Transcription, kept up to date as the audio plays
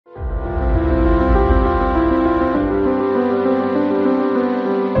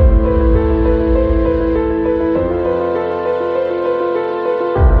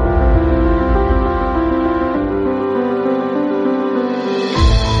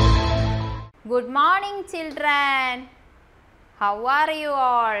Good morning children. How are you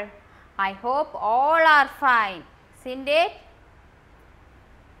all? I hope all are fine, isn't it?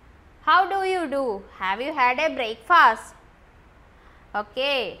 How do you do? Have you had a breakfast?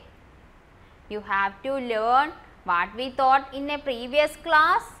 Okay. You have to learn what we taught in a previous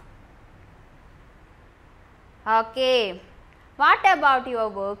class. Okay. What about your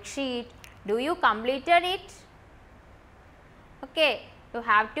worksheet? Do you completed it? Okay. You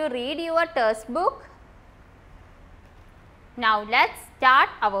have to read your textbook. Now let's start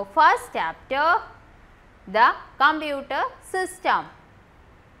our first chapter, the computer system.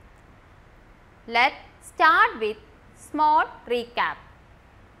 Let's start with small recap.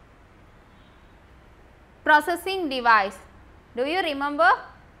 Processing device. Do you remember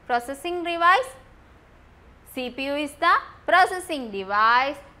processing device? CPU is the processing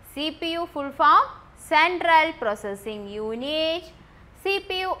device. CPU full form Central Processing Unit.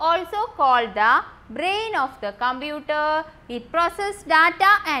 CPU also called the brain of the computer. It processes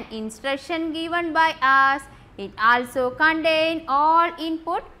data and instruction given by us. It also contains all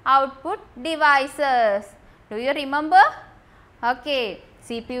input-output devices. Do you remember? Okay.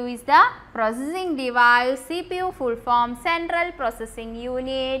 CPU is the processing device. CPU full form Central Processing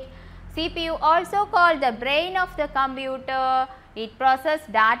Unit. CPU also called the brain of the computer. It processes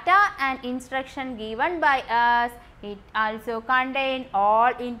data and instruction given by us. It also contains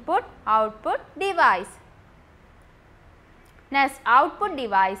all input-output device. Next, output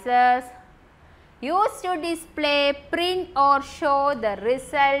devices used to display, print or show the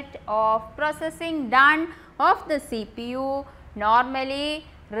result of processing done of the CPU. Normally,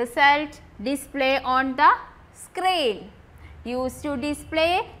 result display on the screen. Used to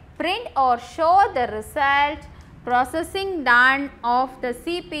display, print or show the result processing done of the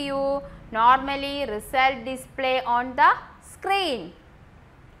CPU. Normally, result display on the screen.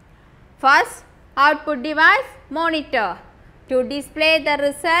 First, output device, monitor, to display the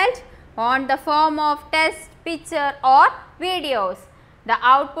result on the form of text, picture or videos. The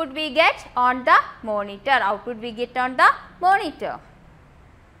output we get on the monitor. Output we get on the monitor.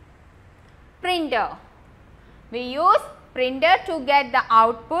 Printer. We use printer to get the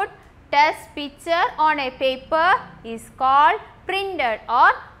output. Text picture on a paper is called printed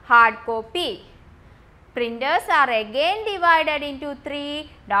or hard copy. Printers are again divided into three: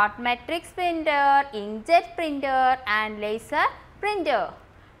 dot matrix printer, inkjet printer and laser printer.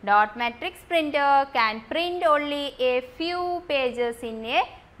 Dot matrix printer can print only a few pages in a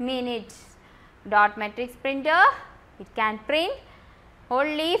minute. Dot matrix printer, it can print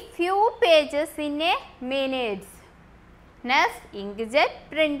only few pages in a minute. Next, inkjet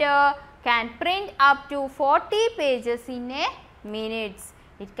printer can print up to 40 pages in a minute.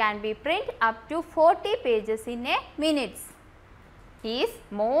 It can be print up to 40 pages in a minute. Is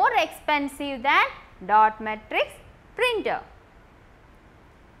more expensive than dot matrix printer.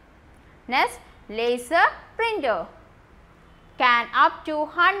 Next, laser printer can up to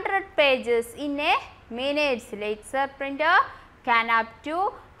 100 pages in a minute. Laser printer can up to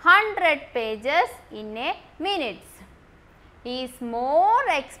 100 pages in a minute. Is more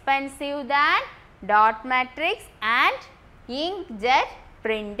expensive than dot matrix and inkjet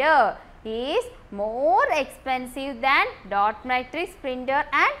printer. Is more expensive than dot matrix printer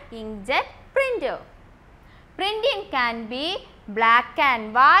and inkjet printer. Printing can be black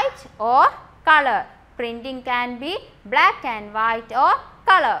and white or color. Printing can be black and white or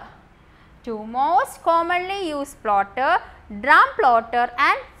color. Two most commonly used plotter, drum plotter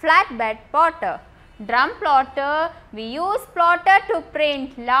and flatbed plotter. Drum plotter, we use plotter to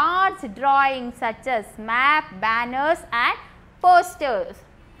print large drawings such as map, banners and posters.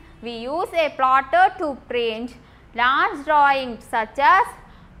 We use a plotter to print large drawings such as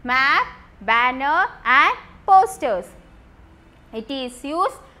map, banner and posters. It is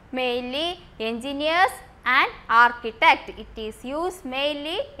used mainly engineers and architects. It is used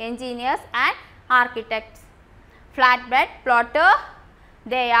mainly engineers and architects. Flatbed plotter,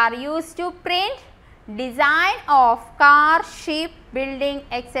 they are used to print design of car, ship, building,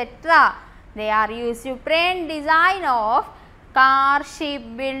 etc. They are used to print design of car, ship,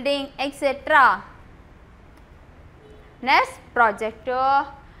 building, etc. Next, projector,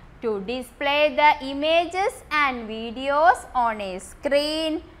 to display the images and videos on a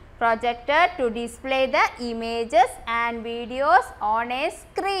screen. Projector to display the images and videos on a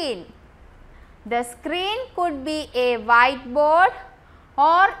screen. The screen could be a whiteboard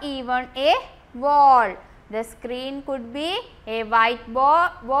or even a wall. The screen could be a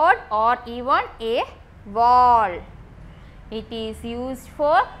whiteboard or even a wall. It is used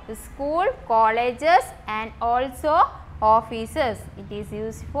for school, colleges and also offices. It is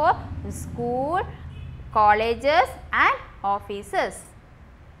used for school, colleges and offices.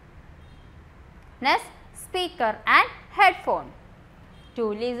 Next, speaker and headphone. To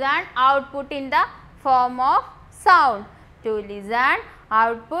listen output in the form of sound. To listen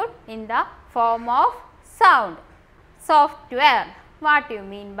output in the form of sound. Software. What do you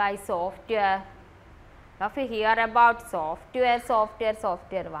mean by software? If you hear about software.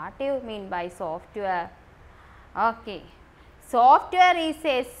 What do you mean by software? Okay. Software is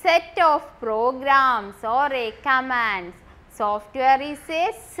a set of programs or a commands. Software is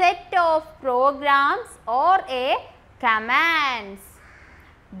a set of programs or a commands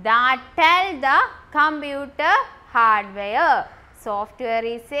that tell the computer hardware. Software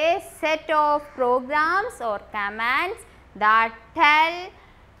is a set of programs or commands that tell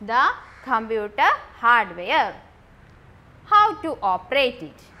the computer hardware. How to operate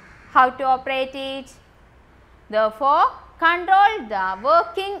it? How to operate it? Therefore, control the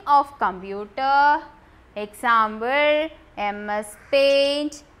working of computer. Example, MS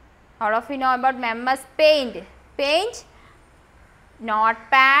Paint. All of you know about MS Paint. Paint,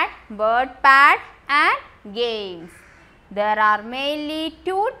 Notepad, WordPad and games. There are mainly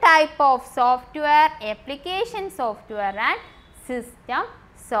two types of software, application software and system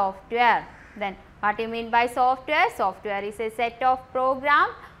software. Then what do you mean by software? Software is a set of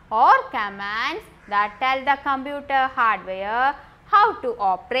programs or commands that tell the computer hardware how to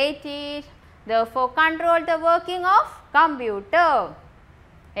operate it. Therefore, control the working of computer.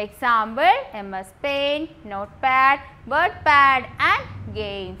 Example, MS Paint, Notepad, WordPad and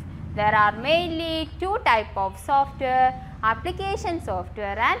games. There are mainly two types of software, application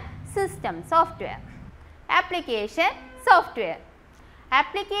software and system software. Application software.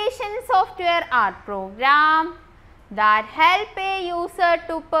 Application software are programs that help a user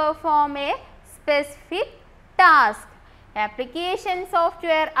to perform a specific task. Application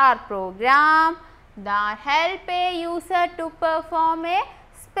software are programs that help a user to perform a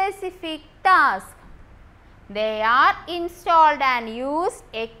specific task. They are installed and used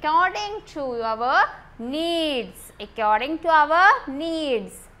according to our needs. According to our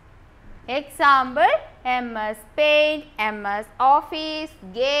needs. Example, MS Paint, MS Office,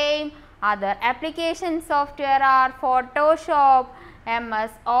 Game. Other application software are Photoshop,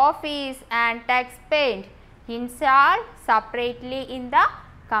 MS Office and Text Paint. Installed separately in the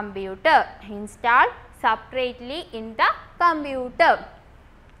computer. Installed separately in the computer.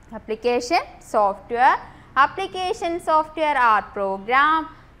 Application software. Application software are programs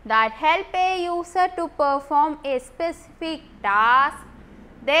that help a user to perform a specific task.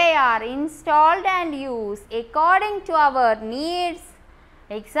 They are installed and used according to our needs.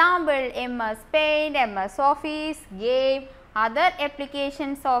 Example, MS Paint, MS Office, Game. Other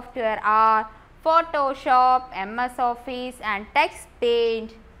application software are Photoshop, MS Office and Text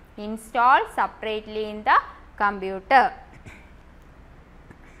Paint. Installed separately in the computer.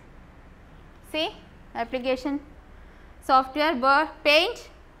 See, application software, Word, Paint,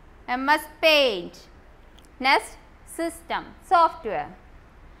 MS Paint. Next, system software.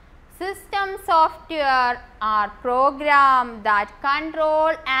 System software are programs that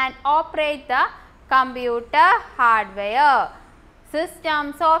control and operate the computer hardware.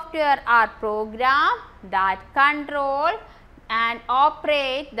 System software are programs that control and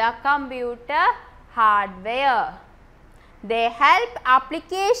operate the computer hardware. They help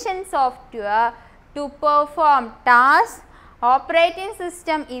application software to perform tasks. Operating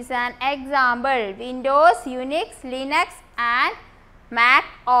system is an example. Windows, Unix, Linux and Mac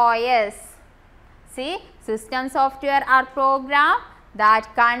OS. See, system software are programs that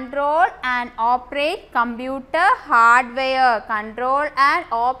control and operate computer hardware. Control and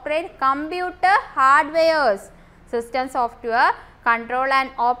operate computer hardwares. System software control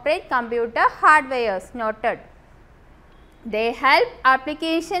and operate computer hardwares. Noted. They help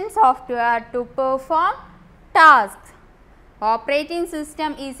application software to perform tasks. Operating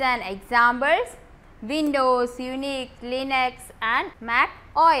system is an example. Windows, Unix, Linux and Mac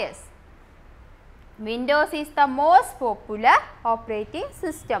OS. Windows is the most popular operating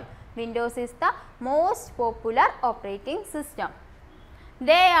system. Windows is the most popular operating system.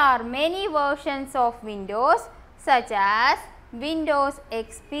 There are many versions of Windows such as Windows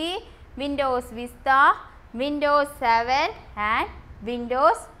XP, Windows Vista, Windows 7 and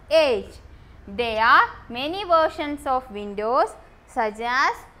Windows 8. There are many versions of Windows such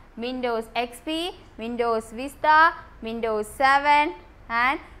as Windows XP, Windows Vista, Windows 7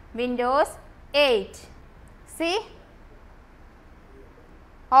 and Windows 8. See,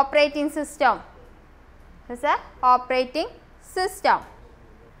 operating system. This is a operating system.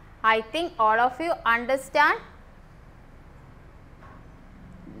 I think all of you understand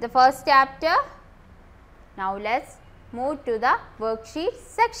the first chapter. Now let's move to the worksheet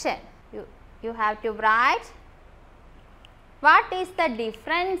section. You have to write what is the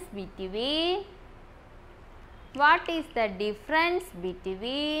difference between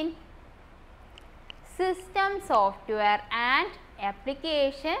system software and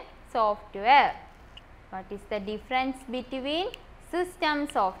application software. What is the difference between system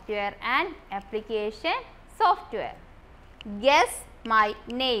software and application software? Guess my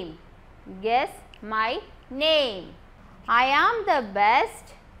name. Guess my name. I am the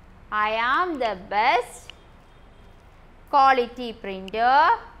best. I am the best quality printer.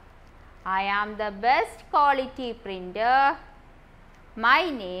 I am the best quality printer. My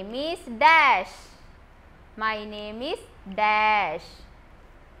name is dash. My name is dash.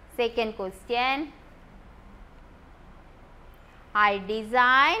 Second question. I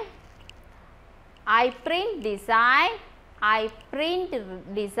print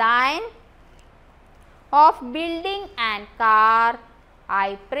design of building and car.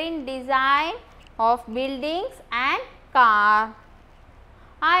 I print design of buildings and car.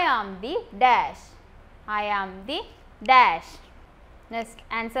 I am the dash. I am the dash. Next,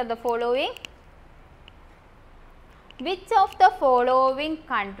 answer the following. Which of the following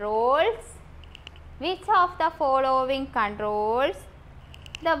controls the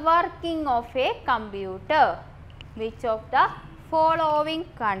working of a computer? Which of the following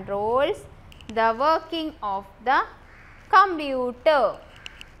controls the working of the computer?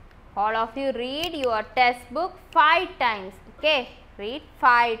 All of you read your textbook 5 times. Okay, read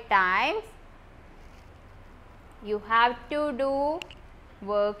 5 times. You have to do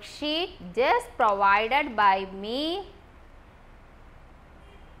worksheet just provided by me.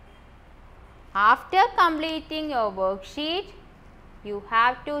 After completing your worksheet, you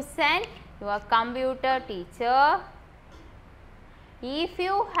have to send your computer teacher. If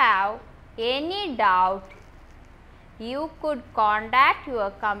you have any doubt, you could contact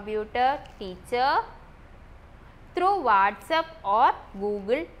your computer teacher through WhatsApp or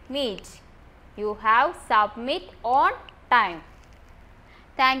Google Meet. You have submit on time.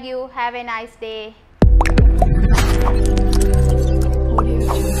 Thank you. Have a nice day.